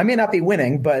anything, I may not be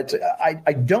winning, but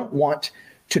I don't want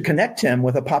to connect him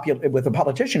with a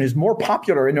politician who's more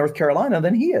popular in North Carolina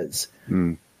than he is.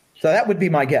 Mm. So that would be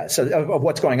my guess of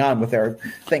what's going on with their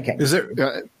thinking. Is there?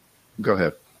 Go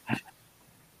ahead.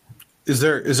 Is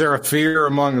there a fear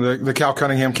among the Cal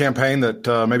Cunningham campaign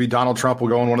that maybe Donald Trump will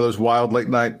go on one of those wild late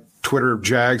night Twitter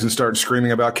jags and start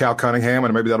screaming about Cal Cunningham,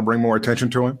 and maybe that'll bring more attention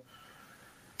to him?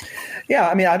 Yeah,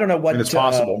 I mean, I don't know what it's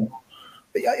possible.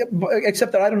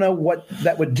 Except that I don't know what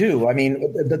that would do. I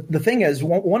mean, the thing is,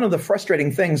 one of the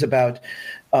frustrating things about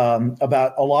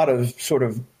a lot of sort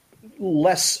of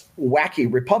less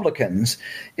wacky Republicans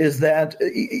is that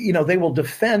they will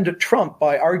defend Trump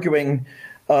by arguing,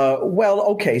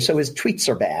 okay, so his tweets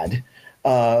are bad,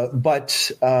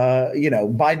 but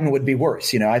Biden would be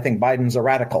worse. I think Biden's a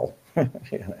radical.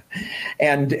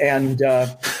 and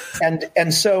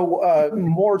so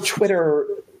more Twitter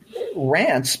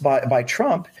rants by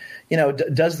Trump,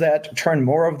 does that turn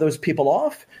more of those people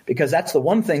off? Because that's the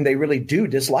one thing they really do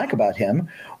dislike about him.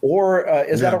 Or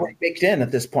is that already baked in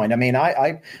at this point? I mean,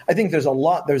 I think there's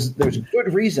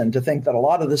good reason to think that a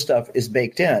lot of this stuff is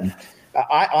baked in.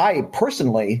 I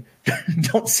personally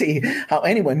don't see how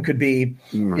anyone could be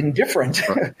indifferent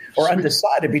or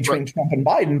undecided between Trump and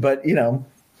Biden. But,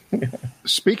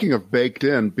 Speaking of baked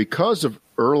in, because of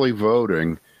early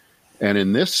voting, and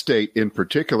in this state in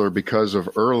particular, because of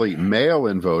early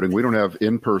mail-in voting, we don't have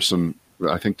in-person,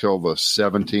 I think, till the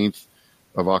 17th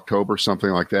of October,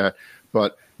 something like that.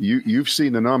 But you've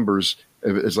seen the numbers.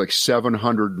 It's like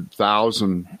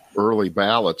 700,000 early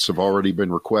ballots have already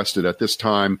been requested. At this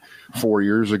time, 4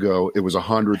 years ago, it was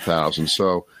 100,000.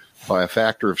 So by a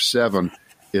factor of 7,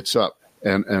 it's up.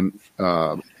 And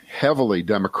heavily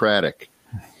Democratic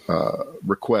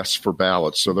requests for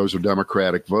ballots. So those are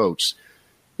Democratic votes.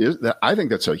 I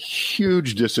think that's a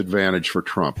huge disadvantage for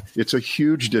Trump. It's a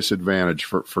huge disadvantage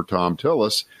for Tom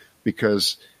Tillis,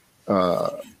 because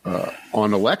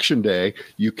on Election Day,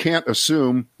 you can't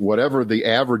assume whatever the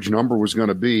average number was going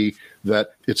to be,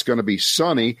 that it's going to be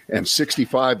sunny and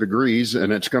 65 degrees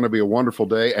and it's going to be a wonderful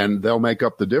day and they'll make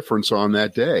up the difference on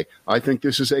that day. I think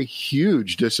this is a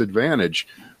huge disadvantage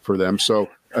for them. So,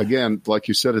 again, like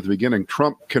you said at the beginning,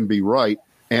 Trump can be right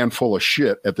and full of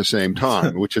shit at the same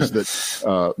time, which is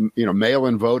that,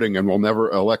 mail-in voting and we'll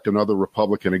never elect another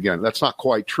Republican again. That's not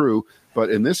quite true. But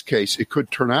in this case, it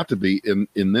could turn out to be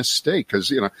in this state,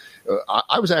 because,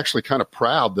 I was actually kind of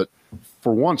proud that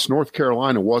for once North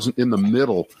Carolina wasn't in the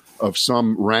middle of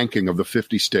some ranking of the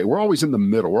 50 state. We're always in the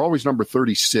middle. We're always number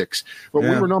 36. But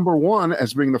we were number one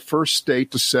as being the first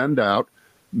state to send out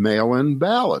mail-in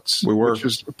ballots, which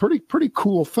is a pretty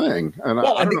cool thing. And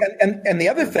and the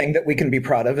other thing that we can be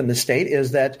proud of in the state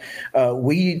is that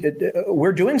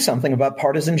we're doing something about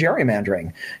partisan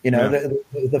gerrymandering. You know,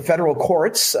 the federal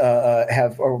courts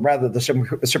have, or rather, the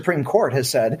Supreme Court has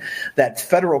said that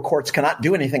federal courts cannot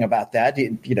do anything about that.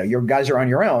 You know, your guys are on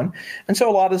your own, and so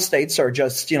a lot of states are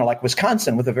just, you know, like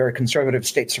Wisconsin with a very conservative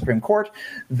state Supreme Court.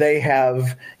 They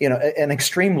have, you know, an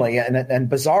extremely and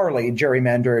bizarrely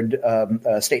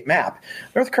gerrymandered state map.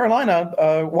 North Carolina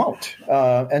won't,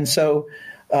 and so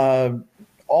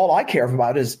all I care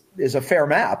about is a fair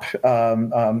map. I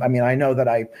mean, I know that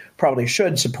I probably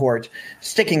should support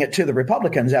sticking it to the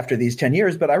Republicans after these 10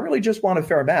 years, but I really just want a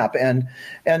fair map. And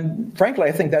frankly,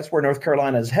 I think that's where North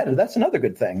Carolina is headed. That's another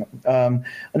good thing.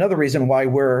 Another reason why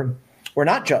we're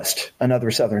not just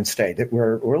another Southern state.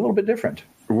 We're a little bit different.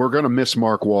 We're going to miss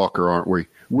Mark Walker, aren't we?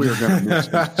 We're going to miss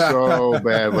him so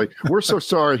badly. We're so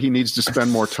sorry he needs to spend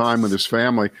more time with his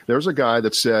family. There's a guy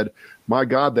that said, my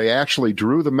God, they actually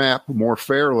drew the map more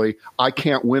fairly. I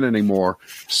can't win anymore.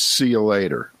 See you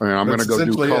later. I mean, I'm going to go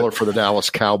do color for the Dallas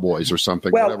Cowboys or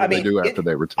something, whatever they do after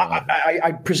they retire.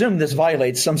 I presume this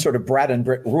violates some sort of Brad and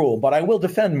Britt rule, but I will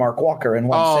defend Mark Walker in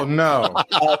one sentence.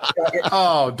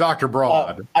 No. Dr.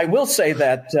 Broad. I will say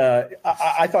that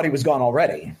I thought he was gone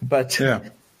already, but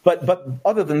But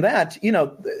other than that, you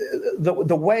know,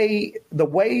 the way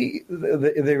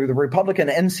the Republican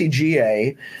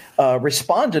NCGA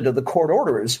responded to the court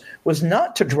orders was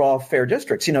not to draw fair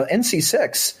districts. You know,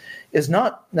 NC6 is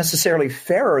not necessarily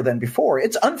fairer than before.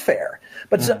 It's unfair,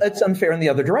 but it's unfair in the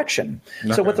other direction.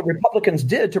 Okay. So what the Republicans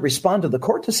did to respond to the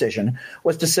court decision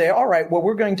was to say, all right, well,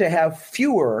 we're going to have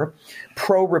fewer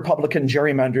pro-Republican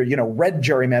gerrymandered, you know, red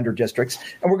gerrymandered districts,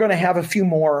 and we're going to have a few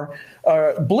more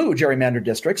blue gerrymandered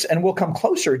districts, and we'll come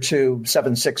closer to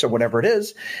 7-6 or whatever it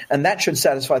is, and that should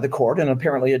satisfy the court, and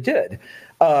apparently it did.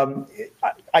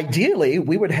 Ideally,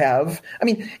 we would have, I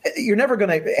mean, you're never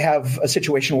going to have a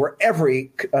situation where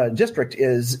every district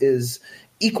is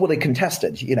equally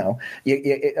contested. You know,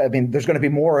 I mean, there's going to be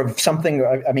more of something.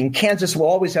 I mean, Kansas will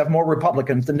always have more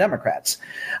Republicans than Democrats.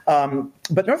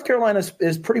 But North Carolina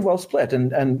is pretty well split.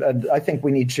 And I think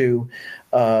we need to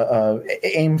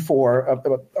aim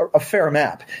for a fair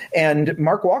map. And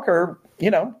Mark Walker, you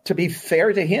know, to be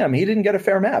fair to him, he didn't get a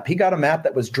fair map. He got a map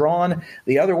that was drawn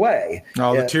the other way.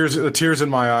 Oh, the tears in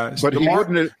my eyes. But he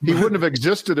wouldn't have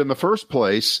existed in the first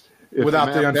place if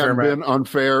without the unfair map. Been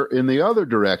unfair in the other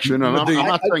direction. And I'm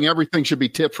not saying everything should be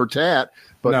tit for tat.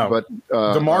 But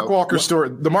the Mark Walker story.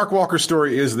 The Mark Walker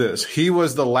story is this: he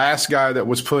was the last guy that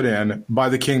was put in by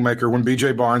the Kingmaker when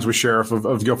B.J. Barnes was sheriff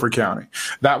of Guilford County.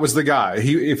 That was the guy.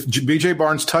 If B.J.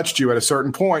 Barnes touched you at a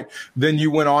certain point, then you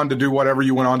went on to do whatever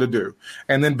you went on to do.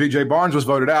 And then B.J. Barnes was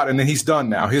voted out, and then he's done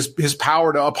now. His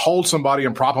power to uphold somebody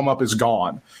and prop him up is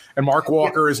gone. And Mark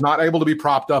Walker is not able to be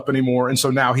propped up anymore, and so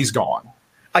now he's gone.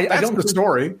 That's the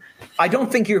story. I don't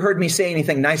think you heard me say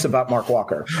anything nice about Mark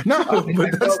Walker. No,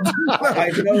 I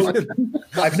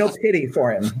have no pity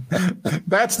for him.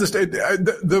 That's the state.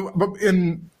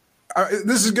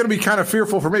 This is going to be kind of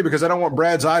fearful for me because I don't want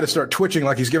Brad's eye to start twitching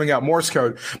like he's giving out Morse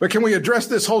code. But can we address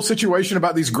this whole situation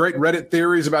about these great Reddit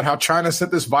theories about how China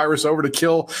sent this virus over to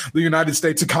kill the United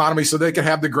States economy so they can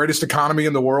have the greatest economy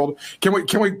in the world? Can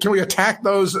we attack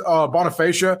those bona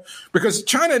facie? Because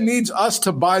China needs us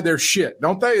to buy their shit,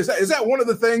 don't they? Is that one of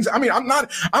the things? I mean, I'm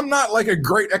not like a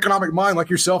great economic mind like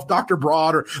yourself, Dr.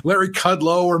 Broad or Larry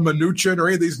Kudlow or Mnuchin or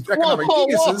any of these economic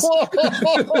geniuses.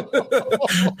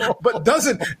 But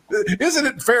isn't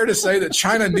it fair to say that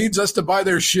China needs us to buy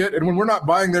their shit, and when we're not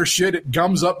buying their shit, it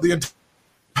gums up the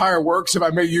entire works, if I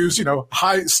may use, you know,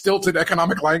 high stilted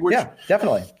economic language? Yeah,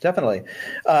 definitely.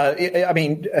 I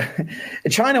mean,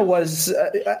 China was.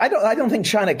 I don't think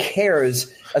China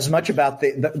cares as much about the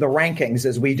rankings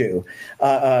as we do.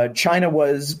 China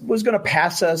was going to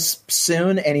pass us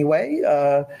soon anyway.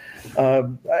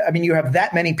 I mean, you have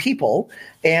that many people,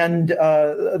 and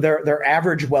their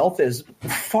average wealth is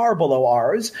far below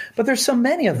ours. But there's so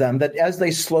many of them that as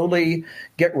they slowly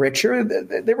get richer,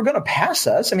 they were going to pass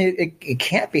us. I mean, it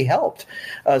can't be helped.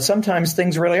 Sometimes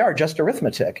things really are just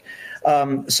arithmetic.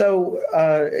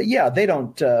 Yeah, they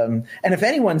don't. And if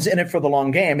anyone's in it for the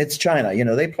long game, it's China. You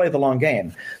know, they play the long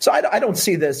game. So I don't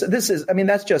see this. This is, I mean,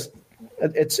 that's just.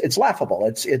 It's laughable.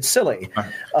 It's silly.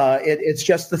 It's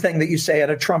just the thing that you say at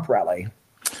a Trump rally.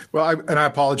 Well, I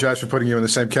apologize for putting you in the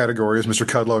same category as Mr.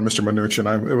 Kudlow and Mr. Mnuchin.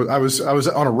 I was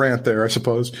on a rant there, I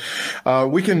suppose.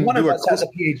 We can. One of us has a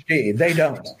PhD. They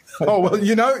don't. Oh, well,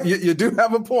 you do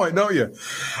have a point, don't you?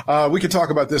 We can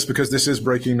talk about this because this is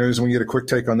breaking news, and we get a quick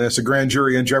take on this. A grand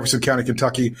jury in Jefferson County,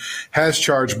 Kentucky, has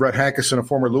charged Brett Hankison, a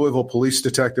former Louisville police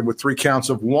detective, with 3 counts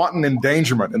of wanton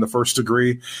endangerment in the first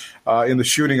degree in the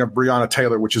shooting of Breonna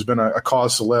Taylor, which has been a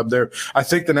cause celeb there. I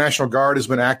think the National Guard has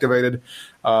been activated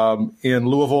in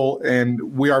Louisville,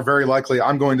 and we are very likely,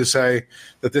 I'm going to say,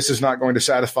 that this is not going to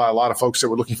satisfy a lot of folks that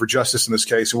were looking for justice in this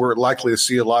case, and we're likely to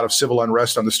see a lot of civil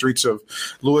unrest on the streets of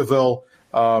Louisville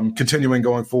continuing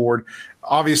going forward.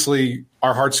 Obviously,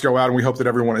 our hearts go out, and we hope that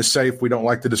everyone is safe. We don't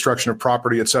like the destruction of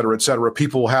property, et cetera, et cetera.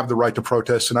 People will have the right to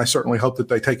protest, and I certainly hope that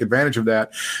they take advantage of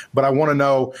that. But I want to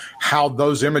know how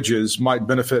those images might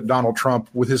benefit Donald Trump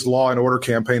with his law and order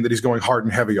campaign that he's going hard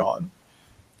and heavy on.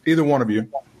 Either one of you.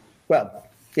 Well,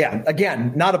 yeah,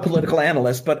 again, not a political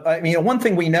analyst, but I mean, one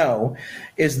thing we know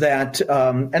is that,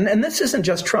 and this isn't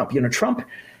just Trump. Trump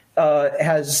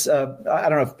has, I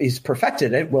don't know if he's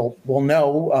perfected it. We'll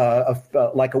know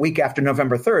like a week after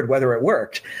November 3rd whether it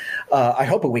worked. I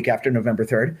hope a week after November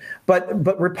 3rd.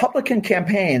 But Republican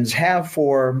campaigns have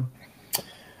for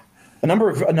a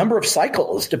number of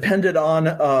cycles depended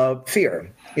on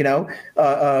fear.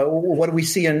 What do we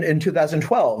see in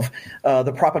 2012?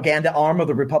 The propaganda arm of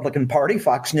the Republican Party,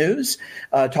 Fox News,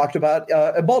 talked about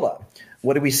Ebola.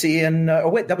 What do we see in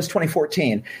that was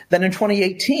 2014. Then in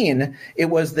 2018, it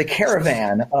was the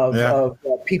caravan of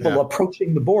people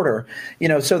approaching the border.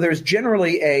 So there's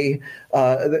generally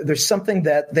there's something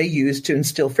that they use to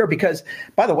instill fear. Because,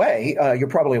 by the way, you're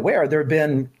probably aware, there have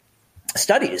been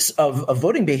studies of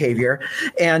voting behavior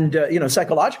and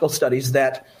psychological studies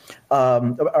that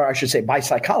or I should say by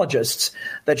psychologists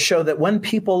that show that when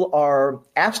people are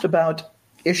asked about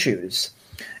issues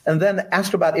and then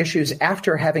asked about issues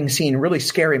after having seen really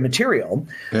scary material,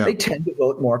 they tend to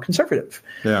vote more conservative.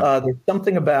 There's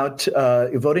something about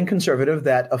voting conservative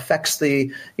that affects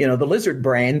the lizard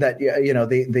brain, that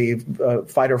the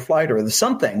fight or flight or the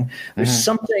something. There's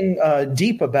something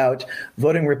deep about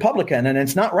voting Republican, and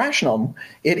it's not rational.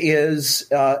 It is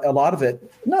a lot of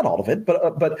it, not all of it,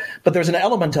 but there's an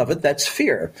element of it that's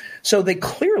fear. So they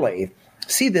clearly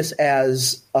see this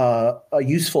as a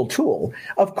useful tool.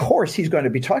 Of course, he's going to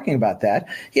be talking about that.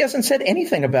 He hasn't said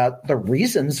anything about the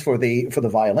reasons for the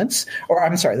violence, or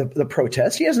I'm sorry, the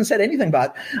protests. He hasn't said anything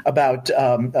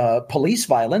about police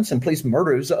violence and police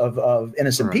murders of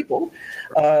innocent people.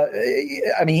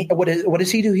 I mean, what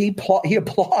does he do? He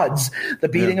applauds the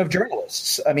beating of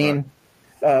journalists. I mean,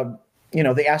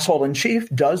 the asshole in chief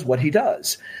does what he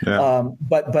does.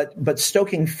 But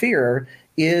stoking fear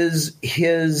is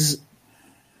his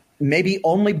maybe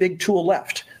only big tool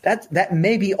left. That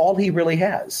may be all he really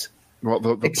has. Well,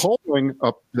 the polling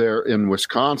up there in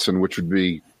Wisconsin, which would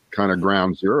be kind of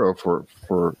ground zero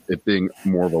for it being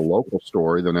more of a local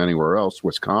story than anywhere else,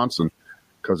 Wisconsin,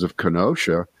 because of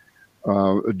Kenosha,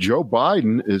 Joe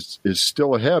Biden is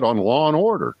still ahead on law and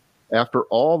order. After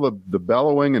all the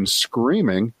bellowing and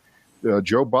screaming,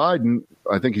 Joe Biden,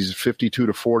 I think he's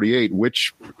 52-48.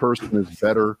 Which person is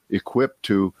better equipped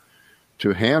to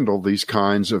handle these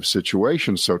kinds of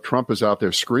situations? So Trump is out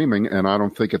there screaming, and I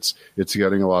don't think it's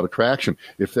getting a lot of traction.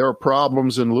 If there are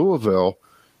problems in Louisville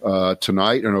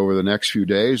tonight and over the next few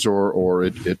days, or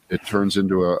it turns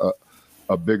into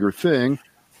a bigger thing,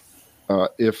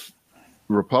 if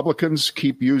Republicans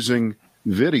keep using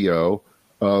video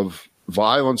of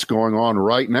violence going on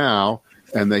right now,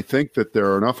 and they think that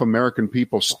there are enough American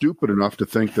people stupid enough to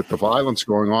think that the violence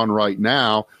going on right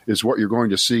now is what you're going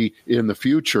to see in the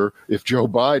future if Joe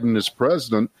Biden is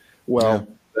president, then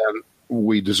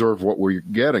we deserve what we're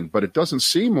getting. But it doesn't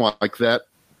seem like that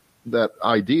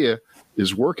idea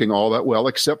is working all that well,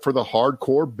 except for the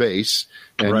hardcore base.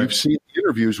 And you've seen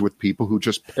interviews with people who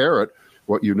just parrot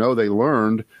what they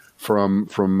learned from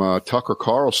Tucker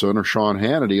Carlson or Sean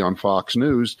Hannity on Fox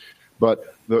News.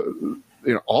 But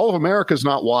all of America is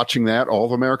not watching that. All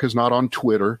of America is not on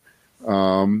Twitter.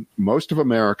 Most of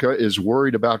America is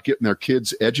worried about getting their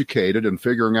kids educated and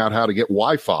figuring out how to get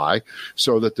Wi-Fi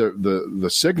so that the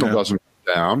signal doesn't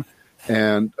go down,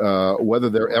 and whether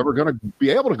they're ever going to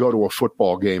be able to go to a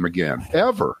football game again,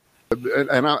 ever.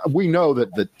 And we know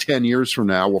that 10 years from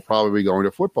now we'll probably be going to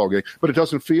a football game, but it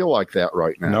doesn't feel like that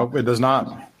right now. Nope, it does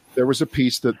not. There was a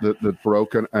piece that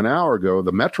broke an hour ago.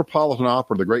 The Metropolitan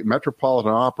Opera, the great Metropolitan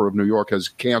Opera of New York, has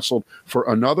canceled for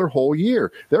another whole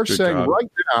year. They're saying right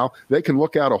now they can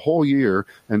look out a whole year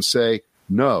and say,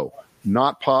 no,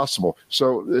 not possible.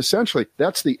 So essentially,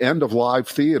 that's the end of live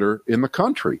theater in the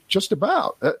country, just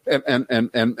about,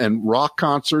 and rock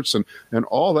concerts and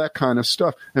all that kind of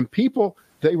stuff. And people,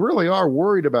 they really are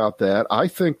worried about that. I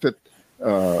think that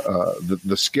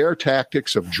the scare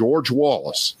tactics of George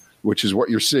Wallace, which is what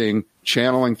you're seeing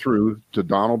channeling through to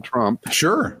Donald Trump.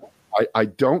 Sure. I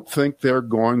don't think they're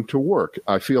going to work.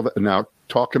 I feel that now.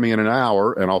 Talk to me in an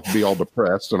hour, and I'll be all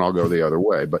depressed, and I'll go the other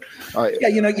way. But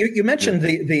you mentioned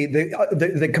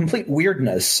the complete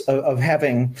weirdness of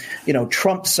having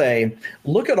Trump say,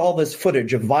 "Look at all this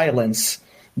footage of violence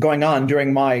going on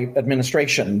during my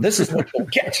administration. This is what you'll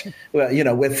get."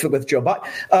 With Joe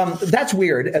Biden, that's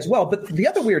weird as well. But the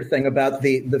other weird thing about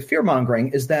the fear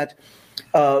mongering is that.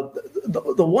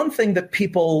 The one thing that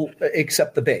people,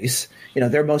 except the base,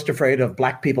 they're most afraid of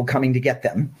black people coming to get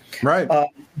them. Right.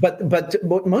 But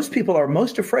what most people are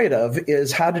most afraid of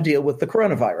is how to deal with the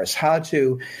coronavirus, how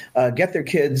to get their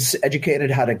kids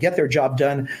educated, how to get their job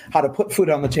done, how to put food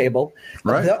on the table.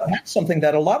 Right. That's something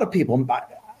that a lot of people,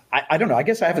 I don't know, I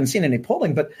guess I haven't seen any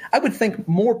polling, but I would think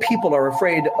more people are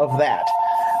afraid of that.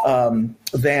 Than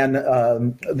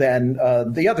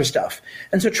the other stuff.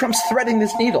 And so Trump's threading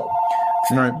this needle.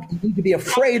 Right. You need to be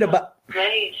afraid about.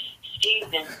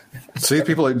 See,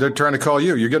 people, they're trying to call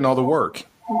you. You're getting all the work.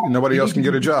 Nobody else can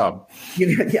get a job.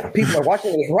 Yeah, people are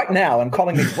watching this right now and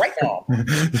calling me right now.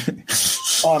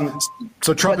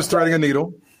 So Trump is threading a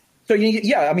needle. So, you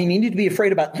need to be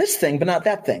afraid about this thing, but not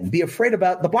that thing. Be afraid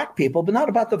about the black people, but not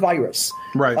about the virus.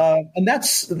 Right. And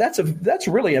that's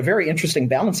really a very interesting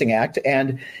balancing act.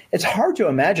 And it's hard to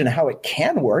imagine how it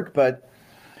can work. But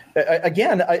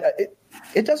again,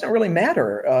 it doesn't really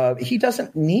matter. He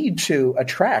doesn't need to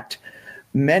attract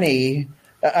many.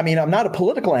 I mean, I'm not a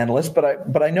political analyst,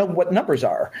 but I know what numbers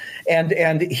are.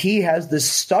 And he has this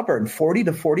stubborn 40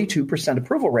 to 42%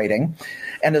 approval rating.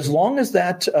 And as long as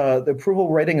that the approval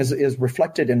rating is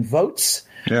reflected in votes,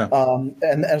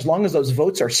 and as long as those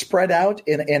votes are spread out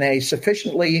in a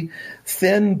sufficiently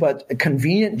thin but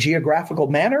convenient geographical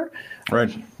manner,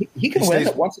 right, he can win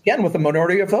once again with a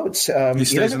minority of votes. He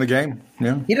stays in the game.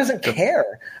 Yeah, he doesn't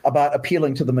care about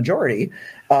appealing to the majority.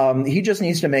 He just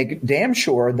needs to make damn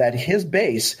sure that his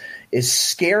base is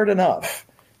scared enough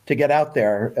to get out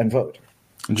there and vote.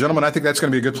 And gentlemen, I think that's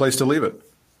going to be a good place to leave it.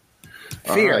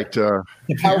 Fear. All right,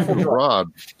 powerful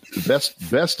Rod,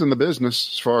 best in the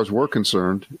business as far as we're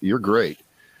concerned. You're great.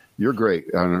 You're great.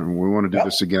 We want to do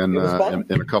this again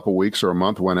in a couple weeks or a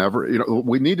month, whenever.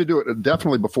 We need to do it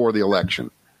definitely before the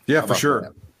election. Yeah, for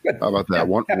sure. How about that?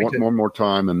 One more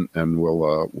time, and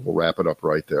we'll wrap it up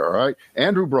right there. All right,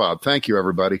 Andrew Broad. Thank you,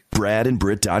 everybody.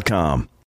 BradandBritt.com.